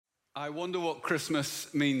I wonder what Christmas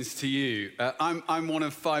means to you. I'm one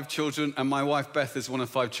of 5 children, and my wife Beth is one of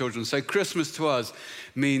 5 children. So Christmas to us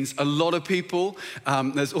means a lot of people.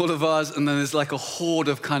 There's all of us, and then there's like a horde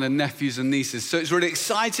of kind of nephews and nieces. So it's really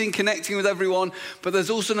exciting connecting with everyone, but there's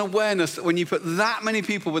also an awareness that when you put that many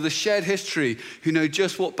people with a shared history who know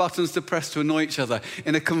just what buttons to press to annoy each other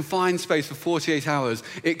in a confined space for 48 hours,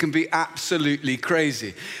 it can be absolutely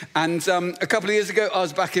crazy. And a couple of years ago, I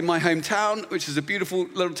was back in my hometown, which is a beautiful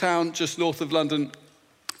little town just north of London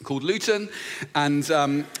called Luton, and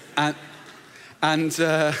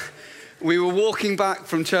we were walking back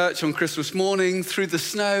from church on Christmas morning through the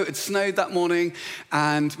snow. It snowed that morning,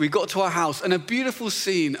 and we got to our house, and a beautiful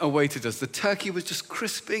scene awaited us. The turkey was just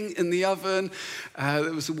crisping in the oven.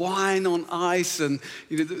 There was wine on ice, and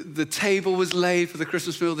the table was laid for the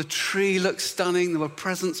Christmas meal. The tree looked stunning. There were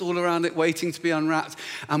presents all around it waiting to be unwrapped.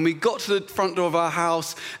 And we got to the front door of our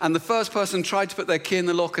house, and the first person tried to put their key in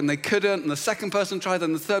the lock, and they couldn't. And the second person tried,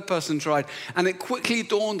 and the third person tried. And it quickly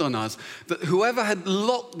dawned on us that whoever had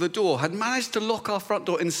locked the door had managed to lock our front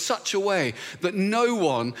door in such a way that no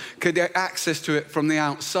one could get access to it from the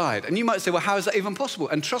outside. And you might say, well, how is that even possible?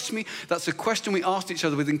 And trust me, that's a question we asked each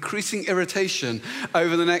other with increasing irritation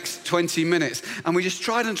over the next 20 minutes. And we just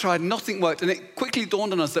tried and tried, nothing worked. And it quickly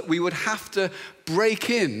dawned on us that we would have to break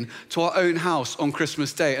in to our own house on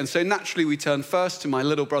Christmas Day. And so naturally we turned first to my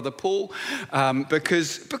little brother Paul,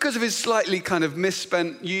 because of his slightly kind of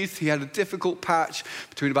misspent youth. He had a difficult patch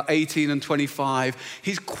between about 18 and 25.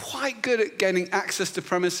 He's quite good at gaining access to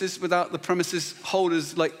premises without the premises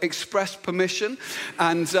holders express permission.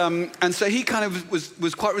 And so he kind of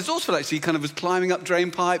was quite resourceful actually. He kind of was climbing up drain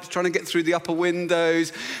pipes, trying to get through the upper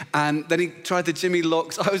windows. And then he tried the Jimmy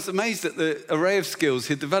locks. I was amazed at the array of skills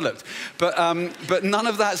he'd developed. But none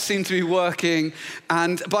of that seemed to be working.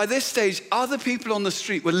 And by this stage, other people on the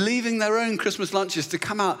street were leaving their own Christmas lunches to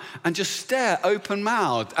come out and just stare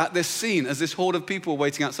open-mouthed at this scene as this horde of people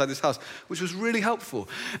waiting outside this house, which was really helpful.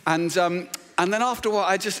 And then after a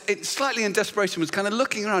while, slightly in desperation, was kind of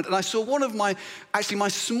looking around, and I saw one of my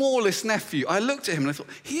smallest nephew. I looked at him and I thought,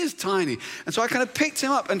 he is tiny. And so I kind of picked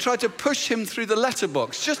him up and tried to push him through the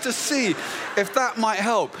letterbox just to see if that might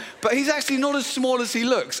help. But he's actually not as small as he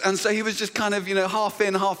looks. And so he was just kind of, half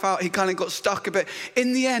in, half out. He kind of got stuck a bit.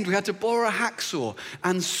 In the end, we had to borrow a hacksaw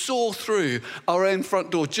and saw through our own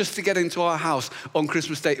front door just to get into our house on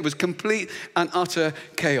Christmas Day. It was complete and utter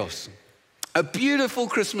chaos. A beautiful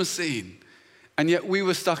Christmas scene. And yet we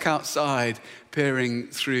were stuck outside peering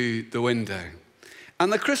through the window.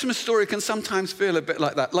 And the Christmas story can sometimes feel a bit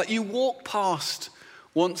like that. Like you walk past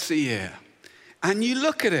once a year and you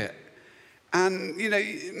look at it and,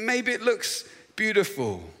 maybe it looks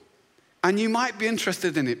beautiful and you might be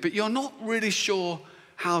interested in it, but you're not really sure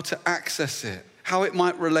how to access it, how it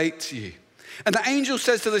might relate to you. And the angel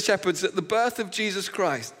says to the shepherds that the birth of Jesus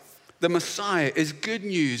Christ, the Messiah, is good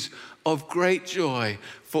news of great joy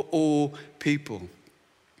for all people.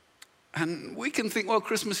 And we can think, well,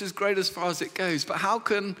 Christmas is great as far as it goes, but how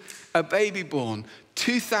can a baby born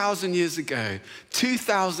 2,000 years ago,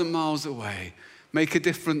 2,000 miles away, make a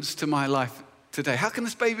difference to my life today? How can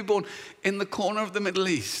this baby born in the corner of the Middle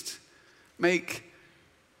East make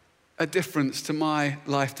a difference to my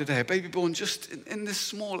life today? A baby born just in this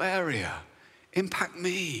small area impact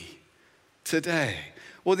me today?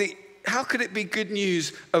 Well, how could it be good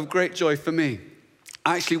news of great joy for me?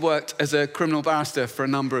 I actually worked as a criminal barrister for a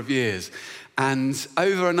number of years, and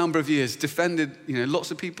over a number of years defended lots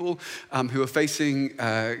of people who were facing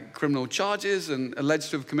criminal charges and alleged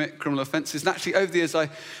to have committed criminal offenses. And actually over the years I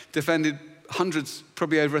defended hundreds,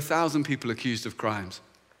 probably over 1,000 people accused of crimes.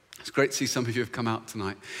 It's great to see some of you have come out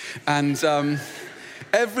tonight. And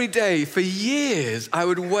every day for years I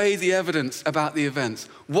would weigh the evidence about the events.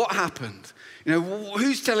 What happened?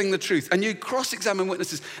 Who's telling the truth? And you cross-examine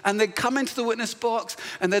witnesses, and they'd come into the witness box,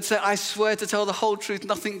 and they'd say, I swear to tell the whole truth,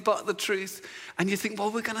 nothing but the truth. And you think,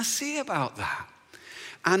 well, we're going to see about that.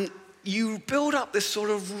 And you build up this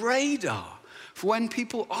sort of radar for when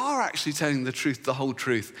people are actually telling the truth, the whole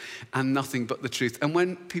truth, and nothing but the truth, and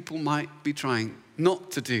when people might be trying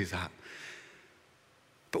not to do that.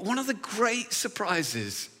 But one of the great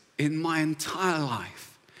surprises in my entire life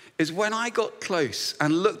is when I got close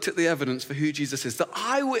and looked at the evidence for who Jesus is, the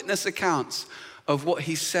eyewitness accounts of what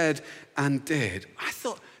he said and did, I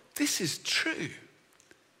thought, this is true.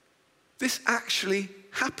 This actually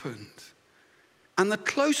happened. And the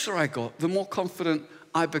closer I got, the more confident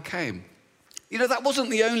I became. That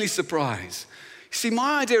wasn't the only surprise. You see,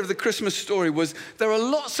 my idea of the Christmas story was there are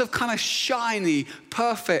lots of kind of shiny,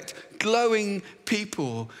 perfect, glowing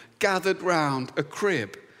people gathered round a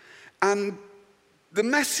crib. And the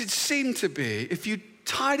message seemed to be, if you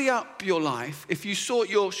tidy up your life, if you sort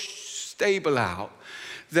your stable out,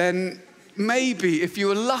 then maybe if you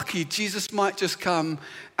were lucky, Jesus might just come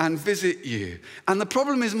and visit you. And the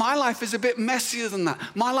problem is my life is a bit messier than that.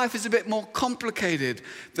 My life is a bit more complicated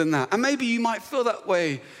than that. And maybe you might feel that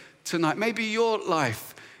way tonight. Maybe your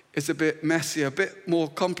life is a bit messier, a bit more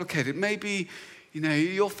complicated. Maybe,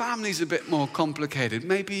 your family's a bit more complicated.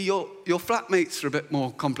 Maybe your flatmates are a bit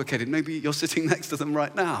more complicated. Maybe you're sitting next to them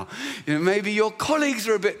right now. Maybe your colleagues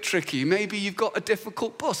are a bit tricky. Maybe you've got a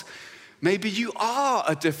difficult boss. Maybe you are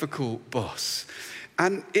a difficult boss.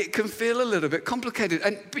 And it can feel a little bit complicated.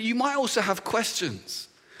 But you might also have questions.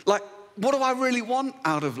 Like, what do I really want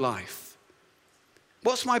out of life?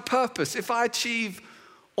 What's my purpose? If I achieve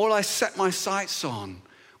all I set my sights on,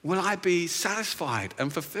 will I be satisfied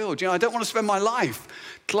and fulfilled? I don't want to spend my life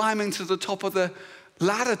climbing to the top of the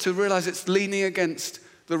ladder to realize it's leaning against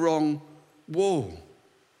the wrong wall.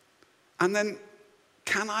 And then,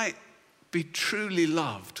 can I be truly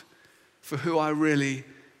loved for who I really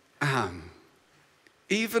am?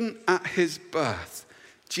 Even at his birth,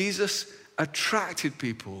 Jesus attracted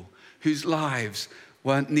people whose lives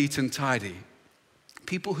weren't neat and tidy.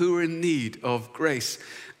 People who were in need of grace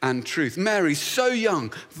and truth. Mary, so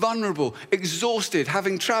young, vulnerable, exhausted,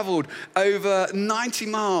 having traveled over 90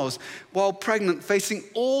 miles while pregnant, facing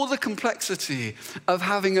all the complexity of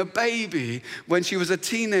having a baby when she was a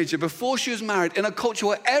teenager, before she was married, in a culture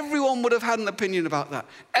where everyone would have had an opinion about that.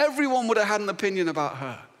 Everyone would have had an opinion about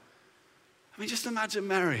her. I mean, just imagine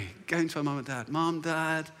Mary going to her mum and dad. Mom,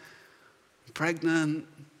 Dad, I'm pregnant,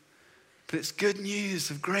 but it's good news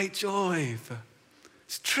of great joy.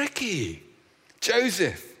 It's tricky.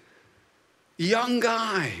 Joseph, young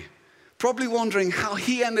guy, probably wondering how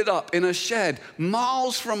he ended up in a shed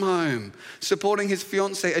miles from home, supporting his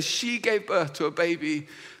fiancée as she gave birth to a baby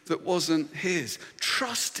that wasn't his,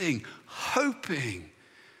 trusting, hoping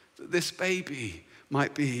that this baby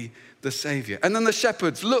might be the Savior. And then the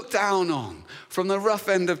shepherds looked down on from the rough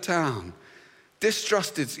end of town,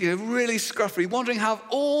 distrusted, really scruffy, wondering how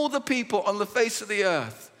all the people on the face of the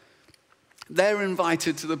earth, they're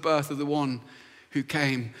invited to the birth of the one who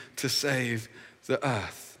came to save the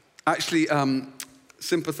earth. Actually,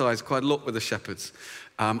 sympathize quite a lot with the shepherds.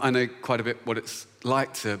 I know quite a bit what it's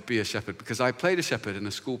like to be a shepherd because I played a shepherd in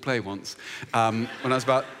a school play once. When I was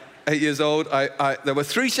about 8 years old, there were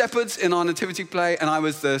 3 shepherds in our nativity play, and I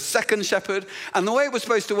was the second shepherd. And the way it was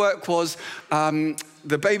supposed to work was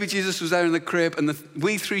the baby Jesus was there in the crib, and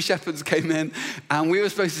we 3 shepherds came in, and we were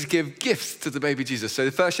supposed to give gifts to the baby Jesus. So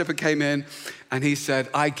the first shepherd came in, and he said,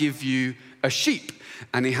 I give you a sheep.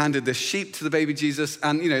 And he handed the sheep to the baby Jesus,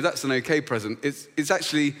 and that's an okay present. It's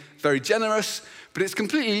actually very generous, but it's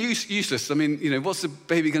completely useless. I mean, what's the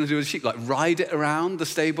baby going to do with a sheep? Like ride it around the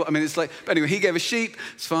stable? I mean, it's like, but anyway, he gave a sheep,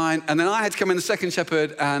 it's fine. And then I had to come in the second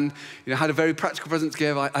shepherd and, had a very practical present to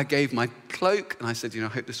give. I gave my cloak and I said, I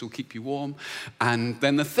hope this will keep you warm. And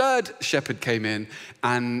then the third shepherd came in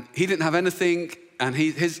and he didn't have anything. And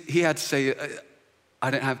he had to say, I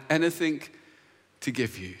don't have anything to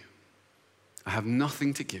give you. I have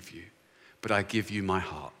nothing to give you, but I give you my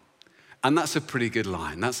heart. And that's a pretty good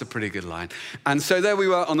line. And so there we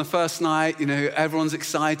were on the first night, everyone's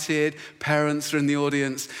excited, parents are in the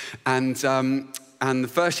audience, and the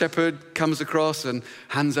first shepherd comes across and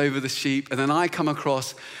hands over the sheep, and then I come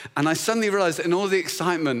across, and I suddenly realized that in all the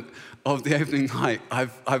excitement of the opening night,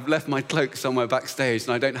 I've left my cloak somewhere backstage,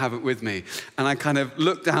 and I don't have it with me. And I kind of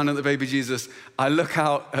look down at the baby Jesus, I look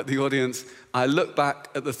out at the audience, I look back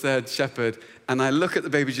at the third shepherd, and I look at the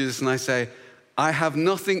baby Jesus and I say, I have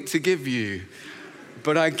nothing to give you,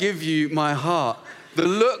 but I give you my heart. The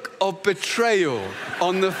look of betrayal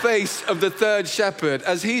on the face of the third shepherd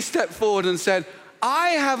as he stepped forward and said,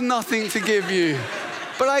 I have nothing to give you,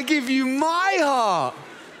 but I give you my heart.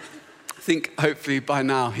 I think hopefully by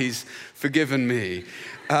now he's forgiven me.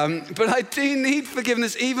 But I do need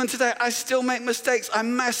forgiveness even today. I still make mistakes, I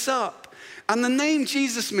mess up. And the name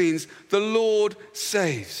Jesus means the Lord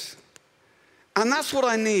saves. And that's what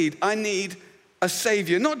I need. I need a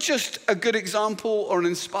savior, not just a good example or an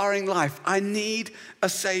inspiring life. I need a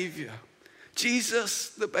savior. Jesus,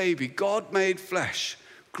 the baby, God made flesh,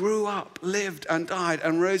 grew up, lived and died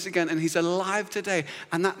and rose again, and he's alive today.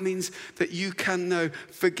 And that means that you can know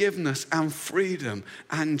forgiveness and freedom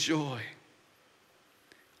and joy.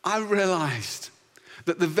 I realized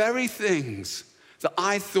that the very things that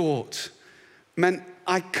I thought meant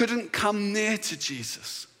I couldn't come near to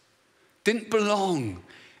Jesus, didn't belong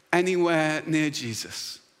anywhere near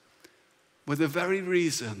Jesus, were the very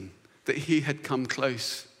reason that he had come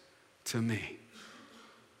close to me.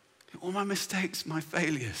 All my mistakes, my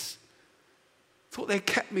failures, thought they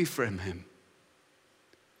kept me from him.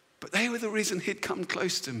 but they were the reason he'd come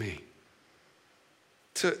close to me.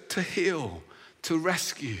 To heal, to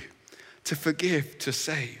rescue, to forgive, to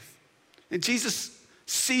save. And Jesus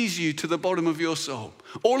sees you to the bottom of your soul.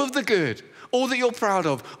 All of the good, all that you're proud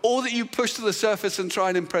of, all that you push to the surface and try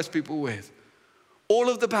and impress people with. All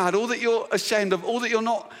of the bad, all that you're ashamed of, all that you're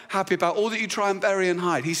not happy about, all that you try and bury and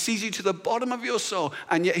hide. He sees you to the bottom of your soul,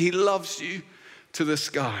 and yet he loves you to the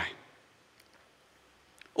sky.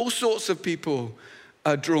 All sorts of people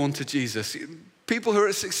are drawn to Jesus. People who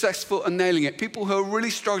are successful and nailing it. People who are really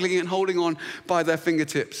struggling and holding on by their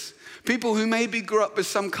fingertips. People who maybe grew up with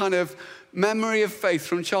some kind of memory of faith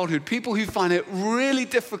from childhood. People who find it really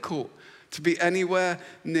difficult to be anywhere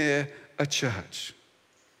near a church.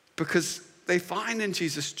 Because they find in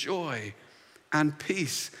Jesus joy and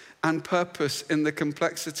peace and purpose in the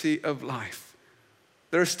complexity of life.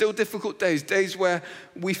 There are still difficult days where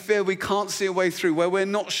we fear we can't see a way through, where we're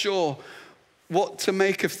not sure what to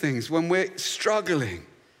make of things, when we're struggling.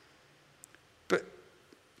 But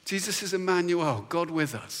Jesus is Emmanuel, God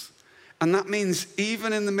with us. And that means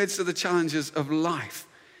even in the midst of the challenges of life,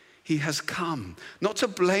 he has come, not to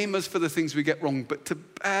blame us for the things we get wrong, but to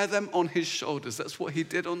bear them on his shoulders. That's what he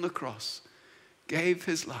did on the cross. Gave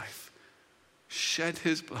his life, shed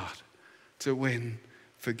his blood to win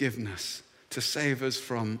forgiveness, to save us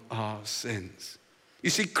from our sins. You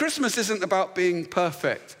see, Christmas isn't about being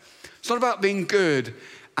perfect. It's not about being good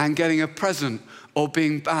and getting a present, or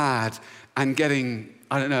being bad and getting,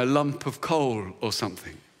 a lump of coal or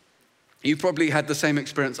something. You probably had the same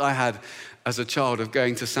experience I had as a child of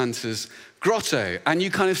going to Santa's grotto, and you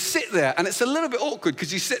kind of sit there, and it's a little bit awkward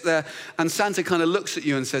because you sit there and Santa kind of looks at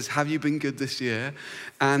you and says, have you been good this year?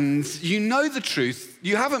 And you know the truth,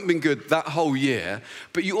 you haven't been good that whole year,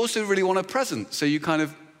 but you also really want a present. So you kind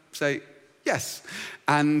of say, yes.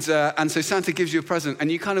 And so Santa gives you a present,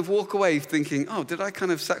 and you kind of walk away thinking, oh, did I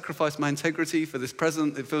kind of sacrifice my integrity for this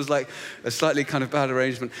present? It feels like a slightly kind of bad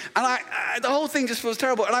arrangement. And the whole thing just feels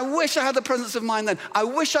terrible. And I wish I had the presence of mind then. I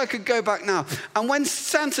wish I could go back now. And when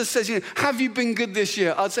Santa says, have you been good this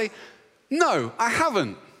year? I'd say, no, I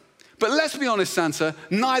haven't. But let's be honest, Santa,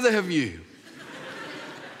 neither have you.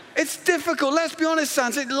 It's difficult. Let's be honest,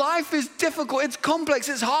 Santa. Life is difficult. It's complex.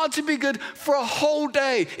 It's hard to be good for a whole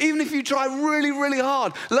day, even if you try really, really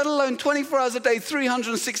hard, let alone 24 hours a day,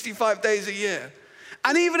 365 days a year.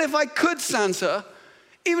 And even if I could, Santa,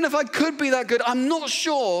 even if I could be that good, I'm not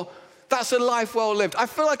sure that's a life well lived. I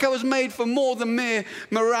feel like I was made for more than mere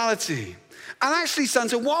morality. And actually,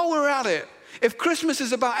 Santa, while we're at it, if Christmas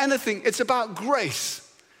is about anything, it's about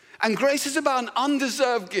grace. And grace is about an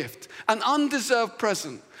undeserved gift, an undeserved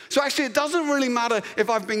present. So actually, it doesn't really matter if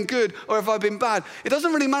I've been good or if I've been bad. It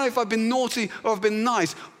doesn't really matter if I've been naughty or I've been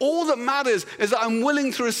nice. All that matters is that I'm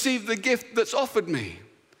willing to receive the gift that's offered me.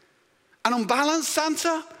 And on balance,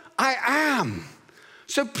 Santa, I am.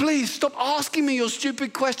 So please stop asking me your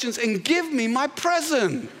stupid questions and give me my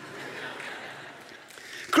present.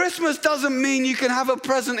 Christmas doesn't mean you can have a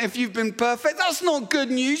present if you've been perfect. That's not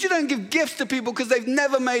good news. You don't give gifts to people because they've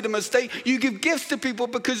never made a mistake. You give gifts to people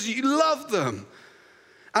because you love them.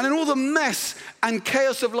 And in all the mess and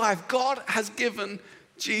chaos of life, God has given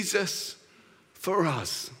Jesus for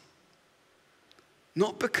us.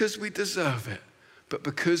 Not because we deserve it, but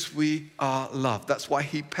because we are loved. That's why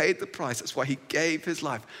he paid the price. That's why he gave his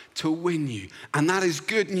life to win you. And that is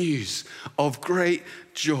good news of great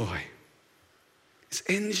joy. It's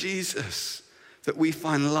in Jesus that we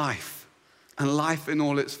find life, and life in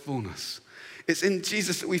all its fullness. It's in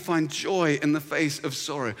Jesus that we find joy in the face of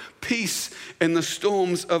sorrow, peace in the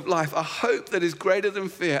storms of life, a hope that is greater than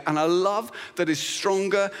fear, and a love that is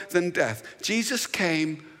stronger than death. Jesus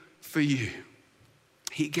came for you.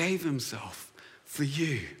 He gave himself for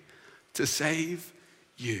you to save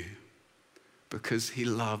you because he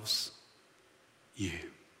loves you.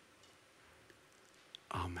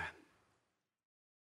 Amen.